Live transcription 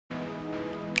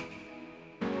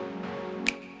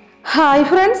Hi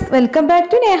friends, welcome back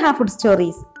to Neha food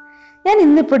stories. ഞാൻ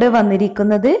ഇന്നിവിടെ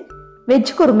വന്നിരിക്കുന്നത്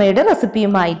വെജ് കുറുമയുടെ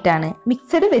റെസിപ്പിയുമായിട്ടാണ്.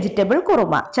 Mixed vegetable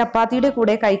kurma. ചപ്പാത്തിയുടെ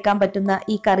കൂടെ കഴിക്കാൻ പറ്റുന്ന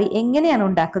ഈ കറി എങ്ങനെയാണ്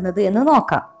ഉണ്ടാക്കുന്നത് എന്ന്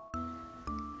നോക്കാം.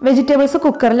 വെജിറ്റബിൾസ്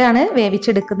കുക്കറിലാണ്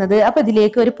വേവിച്ചെടുക്കുന്നത്. അപ്പോൾ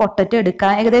ഇതിലേക്ക് ഒരു പൊട്ടറ്റോ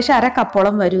എടുക്കാം. ഏകദേശം 1/2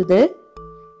 കപ്പോളം വരും ഇത്.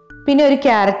 പിന്നെ ഒരു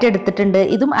ക്യാരറ്റ് എടുത്തിട്ടുണ്ട്,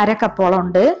 ഇതും 1/2 കപ്പോളം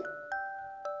ഉണ്ട്.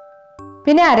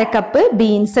 പിന്നെ 1/2 കപ്പ്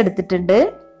ബീൻസ് എടുത്തിട്ടുണ്ട്.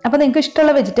 അപ്പോൾ നിങ്ങൾക്ക്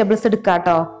ഇഷ്ടമുള്ള വെജിറ്റബിൾസ് എടുക്കാം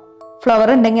കേട്ടോ. ഫ്ലവർ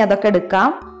ഉണ്ടെങ്കിൽ അതൊക്കെ എടുക്കാം.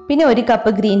 പിന്നെ 1 കപ്പ്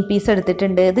ഗ്രീൻ പീസ്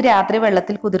എടുത്തിട്ടുണ്ട്. ഇത് രാത്രി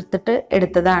വെള്ളത്തിൽ കുതിർത്തിട്ട്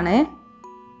എടുത്തതാണ്.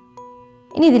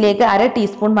 ഇനി ഇതിലേക്ക് 1/2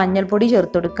 ടീസ്പൂൺ മഞ്ഞൾപ്പൊടി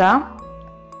ചേർത്ത് കൊടുക്കാം.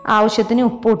 ആവശ്യത്തിന്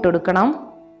ഉപ്പ് ഇട്ട് കൊടുക്കണം.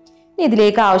 ഇനി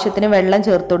ഇതിലേക്ക് ആവശ്യത്തിന് വെള്ളം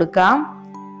ചേർത്ത് കൊടുക്കാം.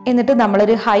 എന്നിട്ട്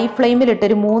നമ്മളൊരു ഹൈ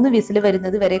ഫ്ലെയിമിലിട്ടൊരു 3 വിസിൽ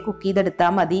വരുന്നത് വരെ കുക്ക്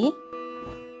ചെയ്തെടുത്താൽ മതി.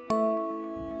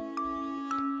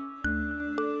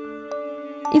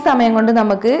 ഈ സമയം കൊണ്ട്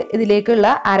നമുക്ക് ഇതിലേക്കുള്ള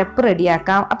അരപ്പ്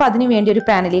റെഡിയാക്കാം. അപ്പം അതിനു വേണ്ടി ഒരു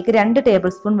പാനിലേക്ക് 2 ടേബിൾ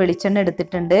സ്പൂൺ വെളിച്ചെണ്ണ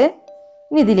എടുത്തിട്ടുണ്ട്.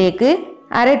 ഇനി ഇതിലേക്ക്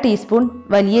 1/2 ടീസ്പൂൺ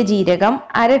വലിയ ജീരകം,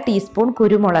 1/2 ടീസ്പൂൺ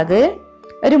കുരുമുളക്,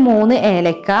 ഒരു 3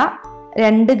 ഏലക്ക,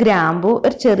 2 ഗ്രാമ്പു,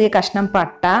 ഒരു ചെറിയ കഷ്ണം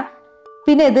പട്ട,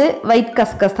 പിന്നെ ഇത് വൈറ്റ്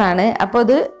കസ്കസ് ആണ്. അപ്പോൾ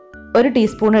ഇത് 1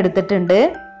 ടീസ്പൂൺ എടുത്തിട്ടുണ്ട്.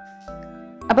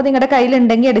 അപ്പോൾ നിങ്ങളുടെ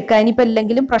കയ്യിലുണ്ടെങ്കിൽ എടുക്കുക, ഇനിയിപ്പോൾ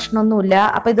ഇല്ലെങ്കിലും പ്രശ്നമൊന്നുമില്ല.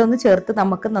 അപ്പോൾ ഇതൊന്ന് ചേർത്ത്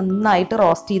നമുക്ക് നന്നായിട്ട്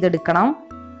റോസ്റ്റ് ചെയ്തെടുക്കണം.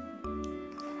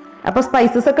 അപ്പോൾ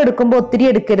സ്പൈസസ് ഒക്കെ എടുക്കുമ്പോൾ ഒത്തിരി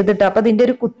എടുക്കരുത് കേട്ടോ. അപ്പോൾ ഇതിൻ്റെ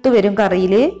ഒരു കുത്ത് വരും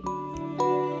കറിയിൽ.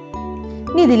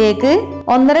 ഇനി ഇതിലേക്ക്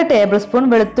 1.5 ടേബിൾ സ്പൂൺ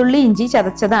വെളുത്തുള്ളി ഇഞ്ചി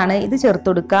ചതച്ചതാണ്, ഇത് ചേർത്ത്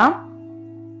കൊടുക്കാം.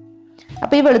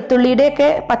 അപ്പോൾ ഈ വെളുത്തുള്ളിയുടെ ഒക്കെ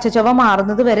പച്ചച്ചൊവ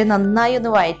മാറുന്നത് വരെ നന്നായി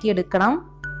ഒന്ന് വഴറ്റിയെടുക്കണം.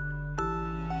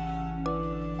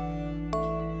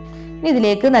 ഇനി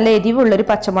ഇതിലേക്ക് നല്ല എരിവുള്ളൊരു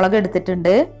പച്ചമുളക്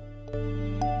എടുത്തിട്ടുണ്ട്.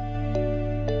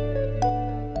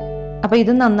 അപ്പൊ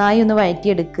ഇത് നന്നായി ഒന്ന്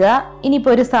വഴറ്റിയെടുക്കുക.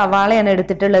 ഇനിയിപ്പോൾ ഒരു സവാളയാണ്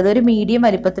എടുത്തിട്ടുള്ളത്. ഒരു മീഡിയം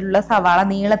വലിപ്പത്തിലുള്ള സവാള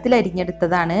നീളത്തിൽ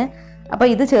അരിഞ്ഞെടുത്തതാണ്. അപ്പൊ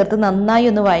ഇത് ചേർത്ത് നന്നായി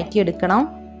ഒന്ന് വഴറ്റിയെടുക്കണം.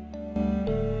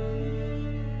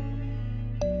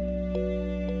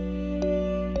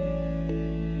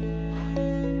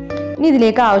 ഇനി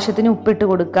ഇതിലേക്ക് ആവശ്യത്തിന് ഉപ്പിട്ട്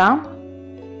കൊടുക്കാം.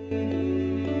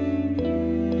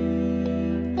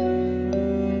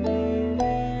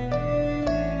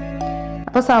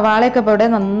 അപ്പൊ സവാളയൊക്കെ ഇപ്പോൾ ഇവിടെ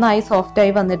നന്നായി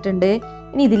സോഫ്റ്റായി വന്നിട്ടുണ്ട്.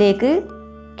 ഇനി ഇതിലേക്ക്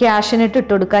കാഷ്യൂനട്ട് ഇട്ട്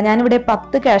കൊടുക്കാം. ഞാനിവിടെ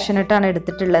 10 കാഷ്യൂനട്ടാണ്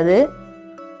എടുത്തിട്ടുള്ളത്.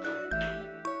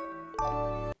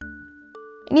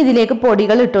 ഇനി ഇതിലേക്ക്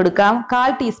പൊടികൾ ഇട്ട് കൊടുക്കാം.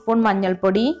 1/4 ടീസ്പൂൺ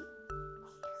മഞ്ഞൾപ്പൊടി,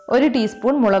 1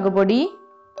 ടീസ്പൂൺ മുളക് പൊടി,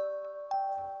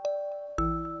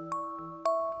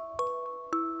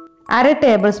 1/2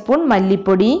 ടേബിൾ സ്പൂൺ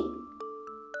മല്ലിപ്പൊടി.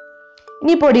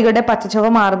 ഇനി പൊടികളുടെ പച്ചച്ചുവ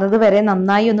മാറുന്നത് വരെ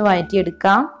നന്നായി ഒന്ന്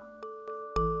വഴറ്റിയെടുക്കാം.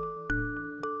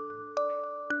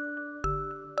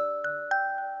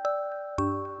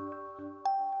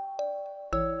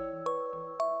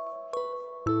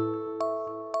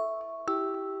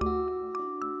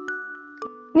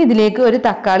 ഇനി ഇതിലേക്ക് ഒരു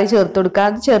തക്കാളി ചേർത്ത് കൊടുക്കുക.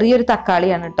 അത് ചെറിയൊരു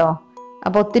തക്കാളിയാണ് കേട്ടോ.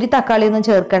 അപ്പോൾ ഒത്തിരി തക്കാളി ഒന്നും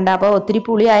ചേർക്കണ്ട. അപ്പോൾ ഒത്തിരി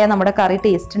പുളിയായാൽ നമ്മുടെ കറി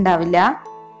ടേസ്റ്റ് ഉണ്ടാവില്ല.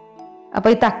 അപ്പോൾ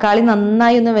ഈ തക്കാളി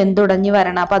നന്നായി ഒന്ന് വെന്തുടഞ്ഞ്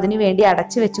വരണം. അപ്പോൾ അതിന് വേണ്ടി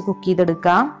അടച്ചു വെച്ച് കുക്ക്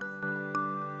ചെയ്തെടുക്കാം.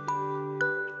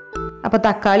 അപ്പോൾ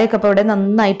തക്കാളിയൊക്കെ ഇപ്പോൾ ഇവിടെ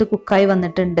നന്നായിട്ട് കുക്കായി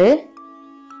വന്നിട്ടുണ്ട്.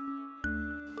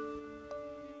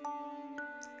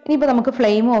 ഇനിയിപ്പോൾ നമുക്ക്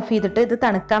ഫ്ലെയിം ഓഫ് ചെയ്തിട്ട് ഇത്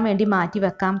തണുക്കാൻ വേണ്ടി മാറ്റി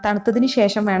വെക്കാം. തണുത്തതിന്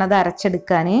ശേഷം വേണം അത്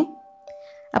അരച്ചെടുക്കാൻ.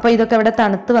 അപ്പോൾ ഇതൊക്കെ ഇവിടെ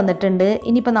തണുത്ത് വന്നിട്ടുണ്ട്.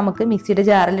 ഇനിയിപ്പോൾ നമുക്ക് മിക്സിയുടെ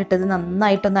ജാറിലിട്ടത്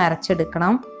നന്നായിട്ടൊന്ന്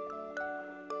അരച്ചെടുക്കണം.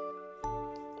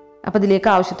 അപ്പോൾ ഇതിലേക്ക്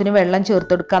ആവശ്യത്തിന് വെള്ളം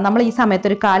ചേർത്ത് കൊടുക്കാം. നമ്മൾ ഈ സമയത്ത്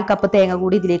ഒരു 1/4 കപ്പ് തേങ്ങ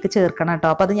കൂടി ഇതിലേക്ക് ചേർക്കണം കേട്ടോ.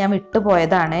 അപ്പോൾ അത് ഞാൻ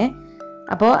വിട്ടുപോയതാണ്.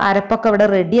 അപ്പോൾ അരപ്പൊക്കെ ഇവിടെ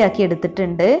റെഡിയാക്കി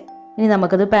എടുത്തിട്ടുണ്ട്. ഇനി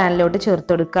നമുക്കത് പാനിലോട്ട്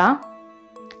ചേർത്ത് കൊടുക്കാം.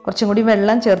 കുറച്ചും കൂടി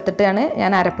വെള്ളം ചേർത്തിട്ടാണ്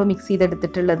ഞാൻ അരപ്പ് മിക്സ്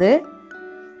ചെയ്തെടുത്തിട്ടുള്ളത്.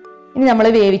 ഇനി നമ്മൾ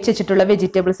വേവിച്ച് വെച്ചിട്ടുള്ള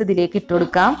വെജിറ്റബിൾസ് ഇതിലേക്ക് ഇട്ട്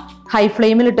കൊടുക്കാം. ഹൈ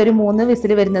ഫ്ലെയിമിലിട്ടൊരു 3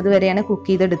 വിസിൽ വരുന്നത് വരെയാണ് കുക്ക്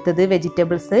ചെയ്തെടുത്തത്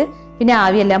വെജിറ്റബിൾസ്. പിന്നെ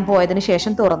ആവിയെല്ലാം പോയതിന്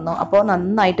ശേഷം തുറന്നു. അപ്പോൾ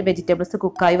നന്നായിട്ട് വെജിറ്റബിൾസ്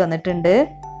കുക്കായി വന്നിട്ടുണ്ട്.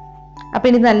 അപ്പോൾ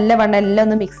ഇനി നല്ലവണ്ണം എല്ലാം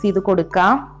ഒന്ന് മിക്സ് ചെയ്ത്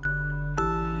കൊടുക്കാം.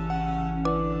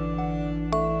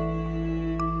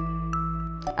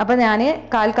 അപ്പോൾ ഞാൻ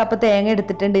 1/4 കപ്പ് തേങ്ങ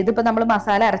എടുത്തിട്ടുണ്ട്. ഇതിപ്പോൾ നമ്മൾ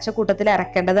മസാല അരച്ച കൂട്ടത്തിൽ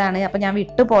അരക്കേണ്ടതാണ്. അപ്പോൾ ഞാൻ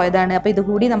വിട്ടു പോയതാണ്. അപ്പോൾ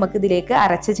ഇതുകൂടി നമുക്ക് ഇതിലേക്ക്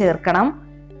അരച്ച് ചേർക്കണം.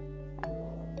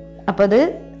 അപ്പോൾ ഇത്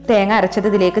തേങ്ങ അരച്ചത്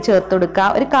ഇതിലേക്ക് ചേർത്ത് കൊടുക്കുക.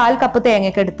 ഒരു 1/4 കപ്പ്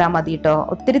തേങ്ങയൊക്കെ എടുത്താൽ മതി കേട്ടോ.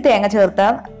 ഒത്തിരി തേങ്ങ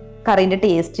ചേർത്താൽ കറീൻ്റെ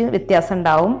ടേസ്റ്റ് വ്യത്യാസം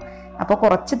ഉണ്ടാവും. അപ്പോൾ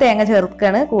കുറച്ച് തേങ്ങ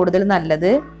ചേർക്കുകയാണ് കൂടുതൽ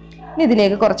നല്ലത്. ഇനി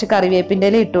ഇതിലേക്ക് കുറച്ച് കറിവേപ്പിൻ്റെ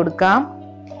ഇല ഇട്ട് കൊടുക്കാം.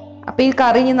 അപ്പോൾ ഈ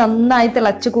കറി നന്നായി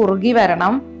തിളച്ച് കുറുകി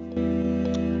വരണം.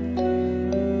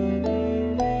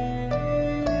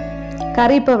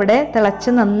 കറി ഇപ്പോൾ ഇവിടെ തിളച്ച്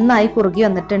നന്നായി കുറുകി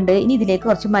വന്നിട്ടുണ്ട്. ഇനി ഇതിലേക്ക്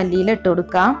കുറച്ച് മല്ലിയില ഇട്ട്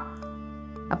കൊടുക്കാം.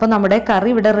 അപ്പോൾ നമ്മുടെ കറി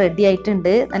ഇവിടെ റെഡി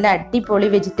ആയിട്ടുണ്ട്. നല്ല അടിപൊളി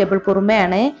വെജിറ്റബിൾ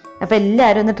കുറുമയാണ്. അപ്പോൾ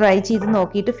എല്ലാവരും ഒന്ന് ട്രൈ ചെയ്ത്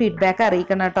നോക്കിയിട്ട് ഫീഡ്ബാക്ക്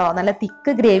അറിയിക്കണം കേട്ടോ. നല്ല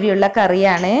തിക്ക് ഗ്രേവിയുള്ള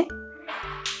കറിയാണ്.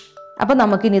 അപ്പോൾ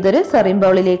നമുക്കിനി ഇതൊരു സെർവിംഗ്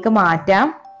ബൗളിലേക്ക് മാറ്റാം.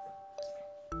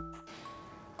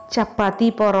 ചപ്പാത്തി,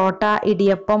 പൊറോട്ട,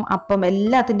 ഇടിയപ്പം, അപ്പം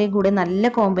എല്ലാത്തിൻ്റെയും കൂടെ നല്ല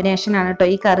കോമ്പിനേഷൻ ആണ് കേട്ടോ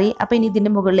ഈ കറി. അപ്പം ഇനി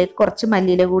ഇതിൻ്റെ മുകളിലേക്ക് കുറച്ച്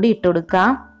മല്ലിയില കൂടി ഇട്ട്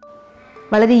കൊടുക്കാം.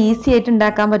 വളരെ ഈസി ആയിട്ട്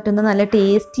ഉണ്ടാക്കാൻ പറ്റുന്ന നല്ല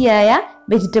ടേസ്റ്റിയായ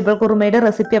വെജിറ്റബിൾ കുറുമയുടെ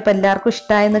റെസിപ്പി അപ്പം എല്ലാവർക്കും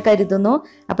ഇഷ്ടമായെന്ന് കരുതുന്നു.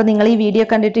 അപ്പം നിങ്ങൾ ഈ വീഡിയോ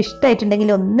കണ്ടിട്ട്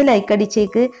ഇഷ്ടമായിട്ടുണ്ടെങ്കിൽ ഒന്ന് ലൈക്ക്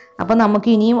അടിച്ചേക്ക്. അപ്പം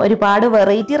നമുക്ക് ഇനിയും ഒരുപാട്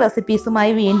വെറൈറ്റി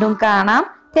റെസിപ്പീസുമായി വീണ്ടും കാണാം.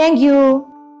 താങ്ക്